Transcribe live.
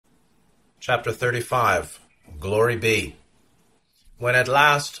Chapter 35. Glory Be. When at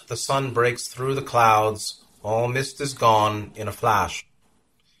last the sun breaks through the clouds, all mist is gone in a flash.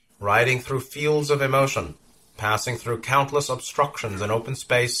 Riding through fields of emotion, passing through countless obstructions in open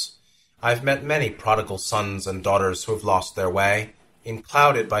space, I've met many prodigal sons and daughters who have lost their way,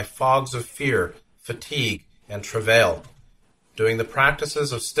 enclouded by fogs of fear, fatigue, and travail, doing the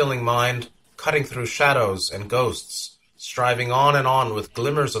practices of stilling mind, cutting through shadows and ghosts, striving on and on with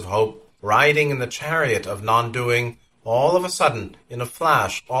glimmers of hope, riding in the chariot of non-doing. All of a sudden, in a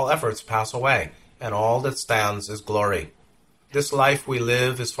flash, all efforts pass away, and all that stands is glory. This life we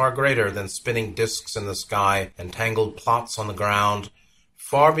live is far greater than spinning discs in the sky and tangled plots on the ground,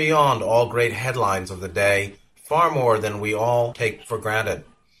 far beyond all great headlines of the day, far more than we all take for granted.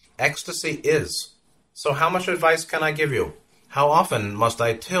 Ecstasy is. So how much advice can I give you? How often must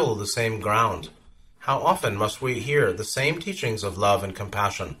I till the same ground? How often must we hear the same teachings of love and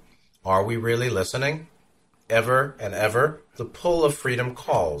compassion? Are we really listening? Ever and ever, the pull of freedom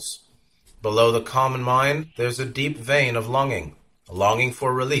calls. Below the common mind, there's a deep vein of longing, a longing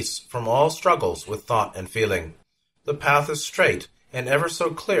for release from all struggles with thought and feeling. The path is straight and ever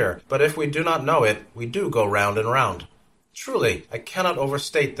so clear, but if we do not know it, we do go round and round. Truly, I cannot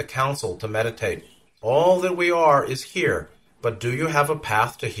overstate the counsel to meditate. All that we are is here, but do you have a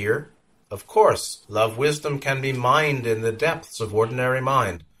path to here? Of course, love wisdom can be mined in the depths of ordinary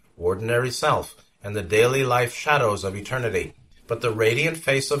mind, ordinary self, and the daily life shadows of eternity. But the radiant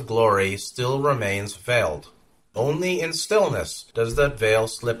face of glory still remains veiled. Only in stillness does that veil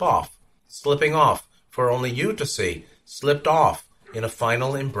slip off, slipping off for only you to see, slipped off in a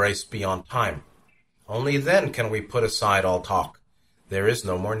final embrace beyond time. Only then can we put aside all talk. There is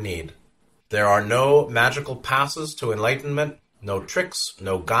no more need. There are no magical passes to enlightenment, no tricks,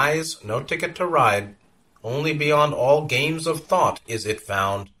 no guise, no ticket to ride. Only beyond all games of thought is it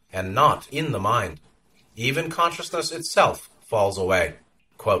found, and not in the mind. Even consciousness itself falls away.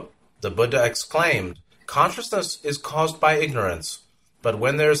 Quote, the Buddha exclaimed, "Consciousness is caused by ignorance, but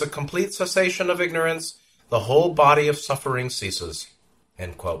when there is a complete cessation of ignorance, the whole body of suffering ceases."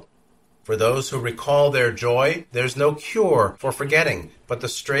 End quote. For those who recall their joy, there's no cure for forgetting but the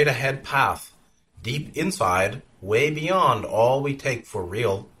straight-ahead path, deep inside, way beyond all we take for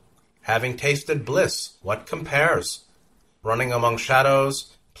real. Having tasted bliss, what compares? Running among shadows,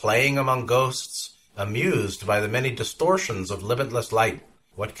 playing among ghosts, amused by the many distortions of limitless light,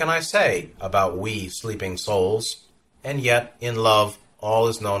 what can I say about we sleeping souls? And yet, in love, all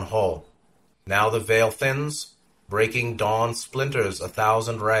is known whole. Now the veil thins, breaking dawn splinters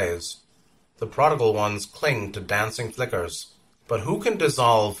 1,000 rays. The prodigal ones cling to dancing flickers. But who can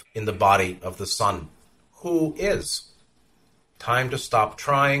dissolve in the body of the sun? Who is? Time to stop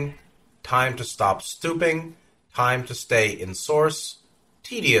trying, time to stop stooping, time to stay in source.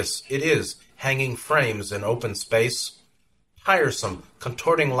 Tedious it is, hanging frames in open space, tiresome,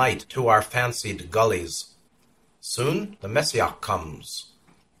 contorting light to our fancied gullies. Soon the Messiah comes.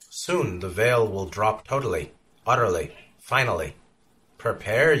 Soon the veil will drop totally, utterly, finally.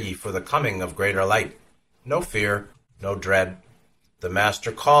 Prepare ye for the coming of greater light. No fear, no dread. The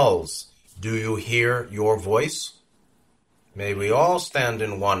Master calls. Do you hear your voice? May we all stand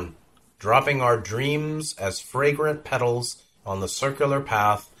in one, dropping our dreams as fragrant petals on the circular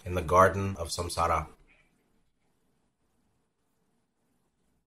path in the garden of samsara.